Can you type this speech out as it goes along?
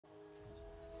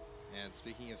And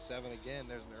speaking of 7 again,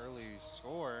 there's an early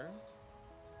score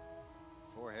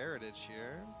for Heritage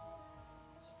here.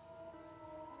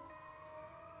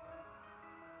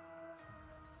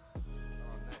 Oh,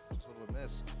 Nick, just a little bit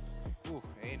miss. Ooh,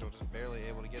 Angel just barely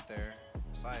able to get there.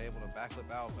 Meysiah able to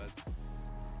backlip out, but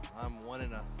I'm one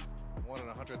in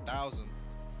 100,000.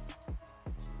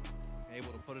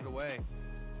 Able to put it away.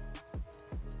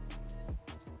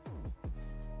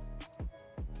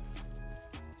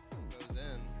 Goes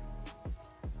in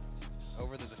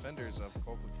over the defenders of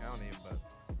Colquitt County, but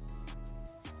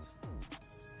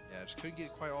yeah, just couldn't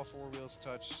get quite all 4 wheels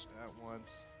touch at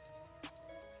once.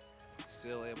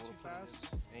 Still able to pass.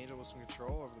 Angel with some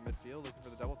control over the midfield, looking for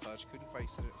the double touch. Couldn't quite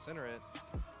center it,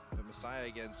 but Meysiah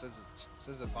again sends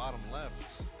it bottom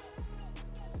left.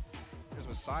 Here's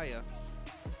Meysiah.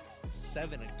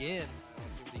 7 again.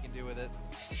 Let's see what he can do with it.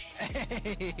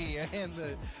 Hey, and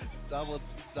the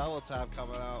double tap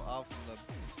coming out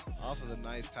off of the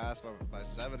nice pass by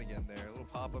 7 again there. A little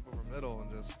pop up over middle and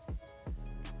just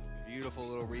beautiful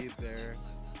little read there.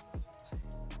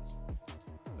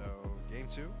 So game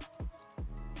 2.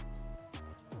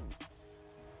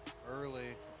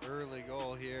 Early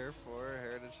goal here for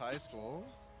Heritage High School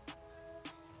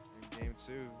in game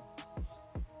 2.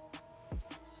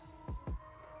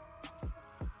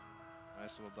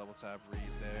 Nice little double tap read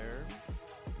there.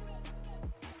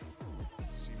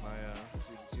 See the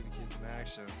kids in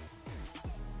action.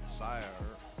 Meysiah,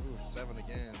 ooh, 7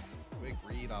 again. Quick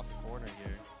read off the corner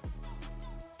here.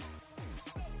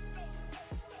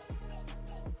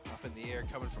 Up in the air,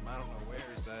 coming from I don't know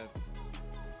where is that.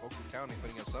 Colquitt County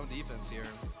putting up some defense here.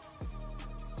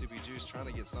 CP Juice trying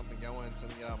to get something going,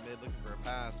 sending it out mid, looking for a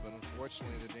pass, but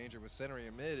unfortunately the danger with centering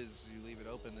it mid is you leave it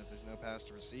open if there's no pass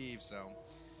to receive. So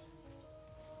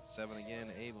 7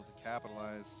 again, able to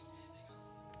capitalize.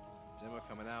 Demo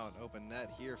coming out, open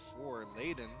net here for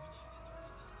Laiden.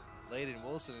 Laiden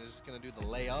Wilson is just going to do the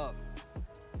layup.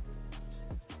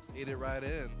 Hit it right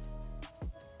in.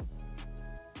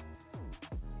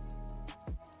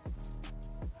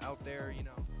 Out there, you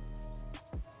know,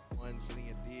 one sitting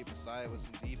it deep, Meysiah with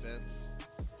some defense.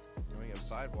 Going up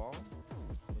sidewall,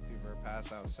 looking for a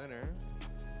pass out center.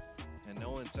 And no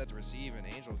one set to receive, and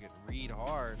Angel get read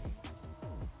hard.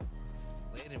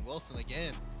 Laiden Wilson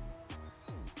again.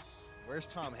 Where's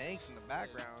Tom Hanks in the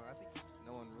background? I think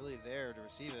no one really there to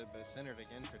receive it, but it's centered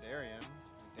again for Darrien.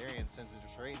 Darrien sends it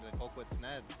straight into Colquitt's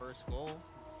net. First goal.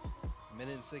 1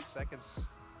 minute and 6 seconds.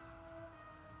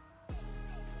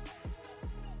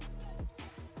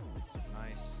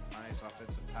 Nice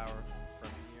offensive power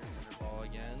from here. Center ball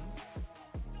again.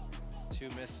 2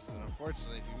 misses, and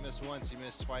unfortunately, if you miss once, you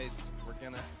miss twice.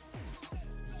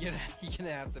 You're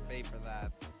gonna have to pay for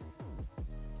that.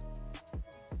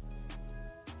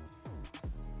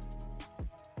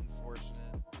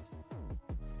 Unfortunate.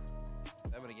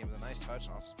 Devin gave it a nice touch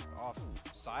off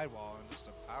sidewall and just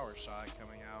a power shot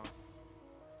coming out.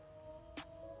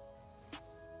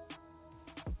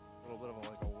 A little bit of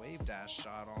like a wave dash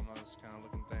shot almost kind of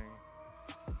looking thing.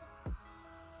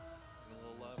 A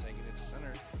little low, taking it to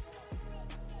center.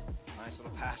 Nice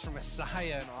little pass from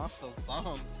Meysiah and off the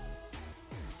bump.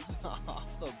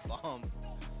 Off the bump.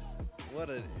 What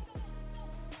an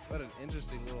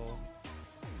interesting little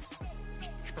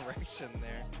correction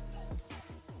there.